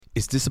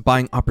Is this a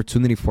buying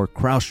opportunity for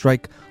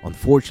CrowdStrike?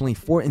 Unfortunately,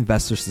 for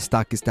investors, the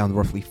stock is down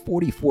roughly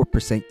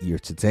 44% year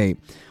to date.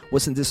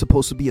 Wasn't this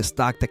supposed to be a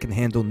stock that can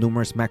handle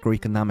numerous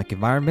macroeconomic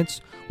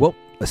environments? Well,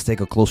 let's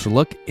take a closer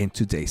look in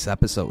today's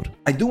episode.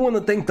 I do want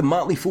to thank The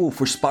Motley Fool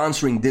for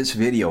sponsoring this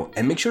video,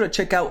 and make sure to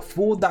check out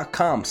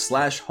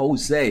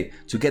fool.com/Jose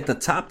to get the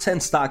top 10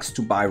 stocks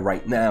to buy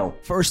right now.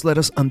 First, let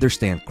us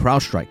understand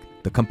CrowdStrike.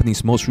 The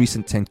company's most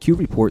recent 10Q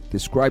report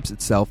describes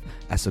itself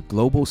as a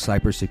global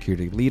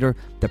cybersecurity leader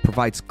that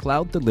provides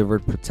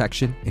cloud-delivered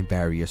protection in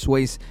various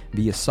ways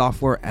via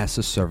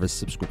software-as-a-service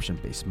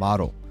subscription-based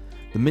model.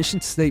 The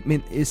mission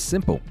statement is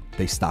simple: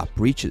 they stop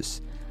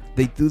breaches.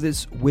 They do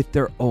this with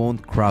their own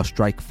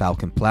CrowdStrike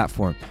Falcon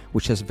platform,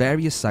 which has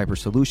various cyber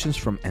solutions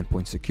from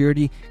endpoint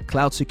security,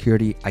 cloud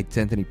security,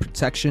 identity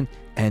protection,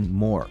 and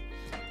more.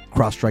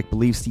 CrowdStrike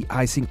believes the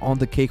icing on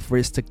the cake for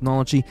its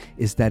technology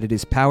is that it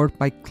is powered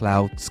by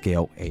Cloud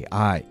Scale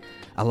AI,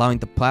 allowing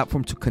the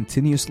platform to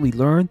continuously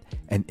learn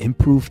and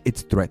improve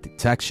its threat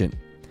detection.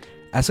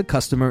 As a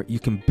customer, you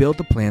can build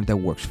a plan that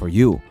works for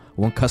you.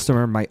 One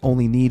customer might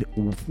only need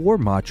 4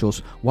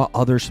 modules, while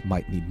others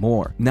might need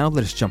more. Now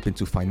let's jump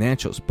into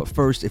financials. But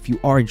first, if you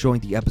are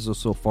enjoying the episode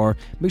so far,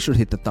 make sure to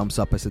hit the thumbs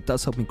up, as it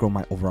does help me grow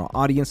my overall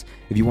audience.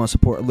 If you want to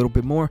support a little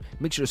bit more,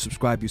 make sure to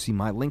subscribe. You see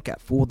my link at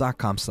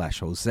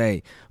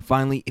fool.com/Jose.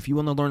 Finally, if you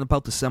want to learn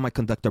about the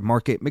semiconductor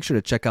market, make sure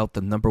to check out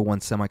the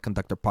 #1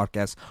 semiconductor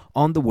podcast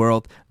on the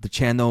world. The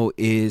channel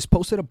is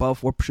posted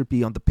above or should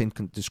be on the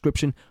pinned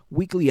description.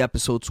 Weekly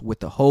episodes with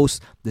the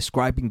host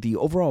describing the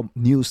overall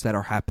news that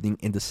are happening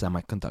in the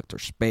semiconductor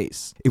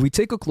space. If we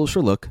take a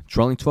closer look,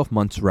 trailing 12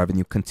 months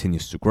revenue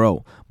continues to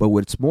grow, but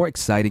what's more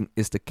exciting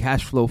is the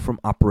cash flow from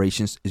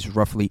operations is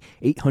roughly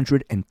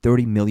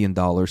 $830 million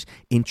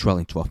in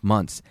trailing 12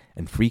 months,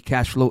 and free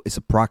cash flow is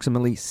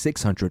approximately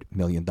 $600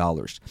 million.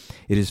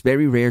 It is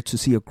very rare to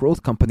see a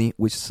growth company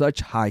with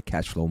such high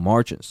cash flow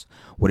margins.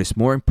 What is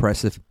more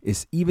impressive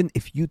is even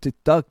if you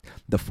deduct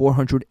the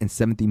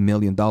 $470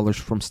 million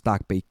from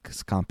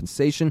stock-based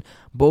compensation,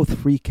 both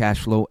free cash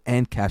flow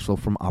and cash flow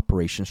from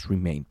operations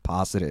remain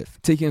positive.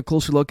 Taking a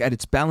closer look at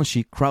its balance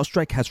sheet,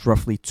 CrowdStrike has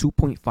roughly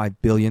 $2.5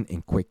 billion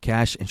in quick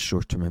cash and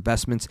short-term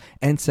investments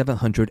and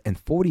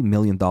 $740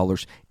 million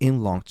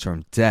in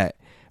long-term debt,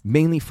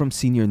 mainly from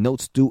senior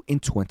notes due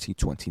in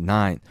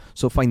 2029.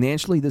 So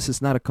financially, this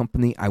is not a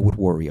company I would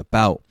worry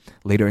about.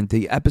 Later in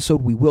the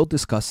episode, we will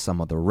discuss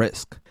some of the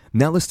risk.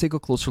 Now let's take a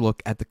closer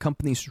look at the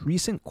company's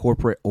recent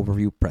corporate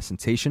overview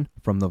presentation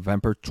from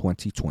November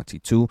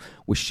 2022,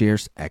 which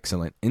shares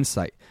excellent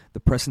insight. The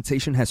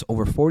presentation has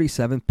over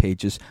 47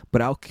 pages, but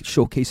I'll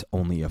showcase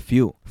only a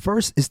few.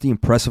 First is the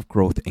impressive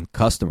growth in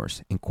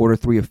customers. In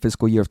Q3 of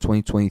fiscal year of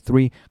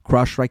 2023,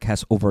 CrowdStrike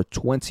has over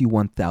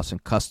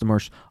 21,000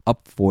 customers,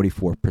 up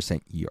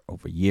 44% year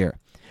over year.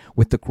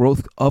 With the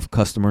growth of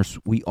customers,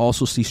 we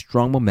also see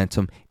strong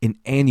momentum in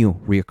annual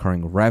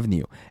recurring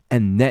revenue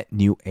and net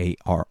new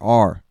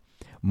ARR.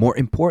 More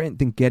important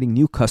than getting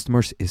new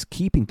customers is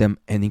keeping them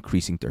and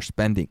increasing their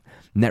spending.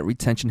 Net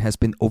retention has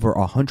been over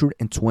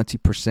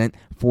 120%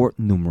 for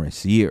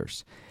numerous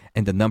years,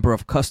 and the number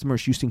of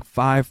customers using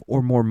 5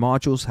 or more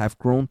modules have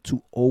grown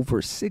to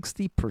over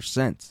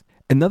 60%.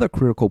 Another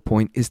critical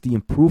point is the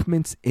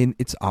improvements in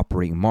its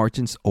operating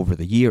margins over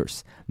the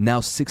years,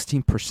 now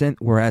 16%,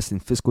 whereas in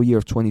fiscal year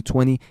of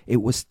 2020,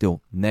 it was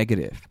still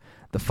negative.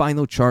 The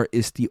final chart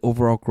is the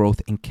overall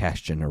growth in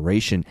cash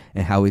generation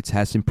and how it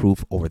has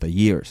improved over the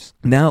years.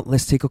 Now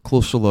let's take a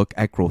closer look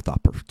at growth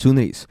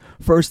opportunities.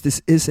 First,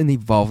 this is an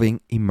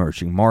evolving,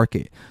 emerging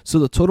market, so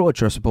the total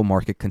addressable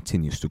market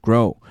continues to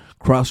grow.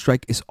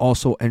 CrowdStrike is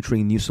also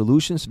entering new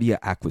solutions via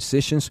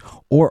acquisitions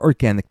or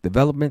organic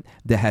development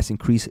that has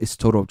increased its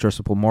total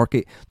addressable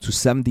market to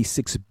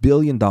 $76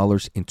 billion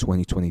in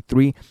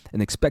 2023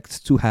 and expects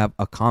to have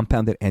a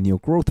compounded annual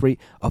growth rate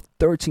of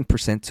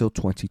 13% till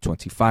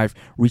 2025,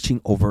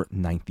 reaching over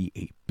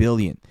 $98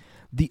 billion.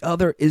 The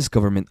other is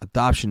government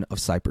adoption of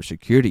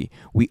cybersecurity.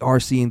 We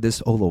are seeing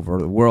this all over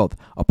the world.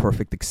 A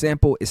perfect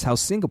example is how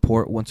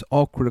Singapore wants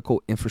all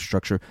critical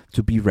infrastructure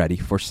to be ready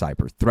for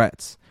cyber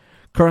threats.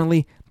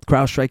 Currently,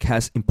 CrowdStrike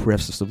has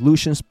impressive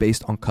solutions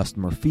based on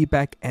customer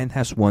feedback and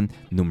has won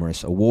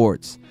numerous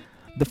awards.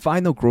 The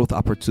final growth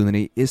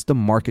opportunity is the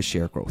market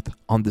share growth.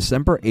 On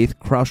December 8th,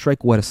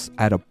 CrowdStrike was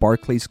at a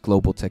Barclays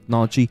Global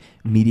Technology,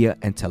 Media,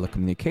 and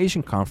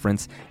Telecommunication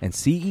Conference, and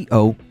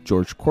CEO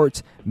George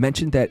Kurtz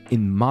mentioned that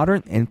in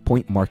modern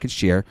endpoint market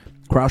share,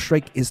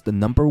 CrowdStrike is the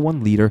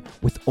 #1 leader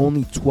with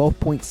only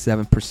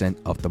 12.7%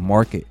 of the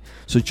market.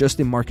 So just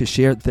in market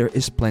share, there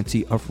is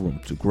plenty of room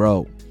to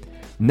grow.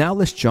 Now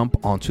let's jump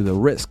onto the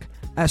risk.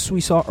 As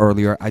we saw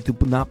earlier, I do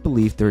not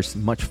believe there is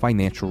much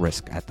financial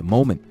risk at the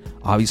moment.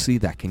 Obviously,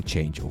 that can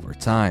change over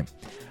time.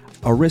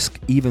 A risk,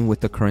 even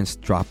with the current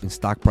drop in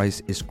stock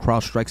price, is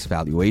CrowdStrike's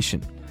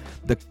valuation.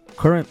 The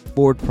current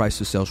forward price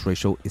to sales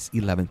ratio is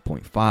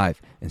 11.5,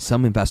 and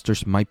some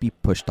investors might be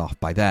pushed off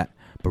by that.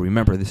 But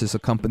remember, this is a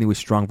company with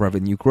strong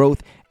revenue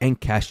growth and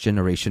cash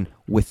generation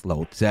with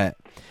low debt.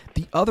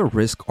 The other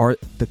risks are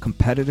the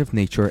competitive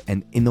nature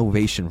and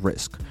innovation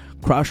risk.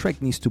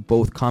 CrowdStrike needs to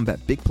both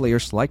combat big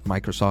players like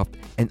Microsoft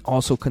and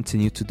also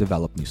continue to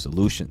develop new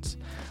solutions.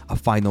 A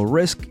final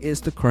risk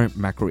is the current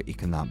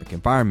macroeconomic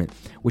environment,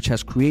 which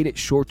has created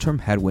short-term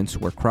headwinds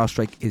where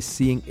CrowdStrike is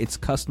seeing its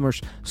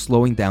customers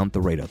slowing down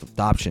the rate of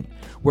adoption.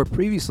 Where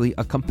previously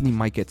a company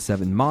might get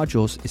 7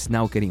 modules is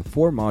now getting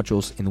 4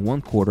 modules in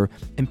one quarter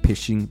and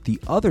pitching the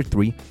other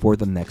 3 for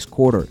the next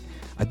quarter.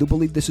 I do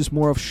believe this is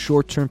more of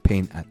short-term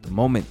pain at the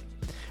moment.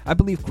 I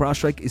believe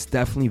CrowdStrike is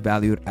definitely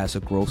valued as a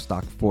growth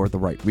stock for the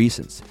right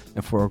reasons.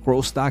 And for a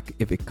growth stock,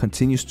 if it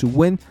continues to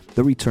win,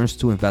 the returns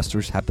to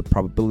investors have the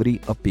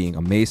probability of being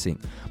amazing,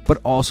 but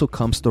also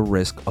comes the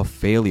risk of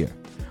failure.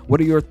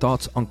 What are your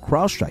thoughts on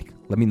CrowdStrike?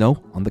 Let me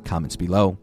know on the comments below.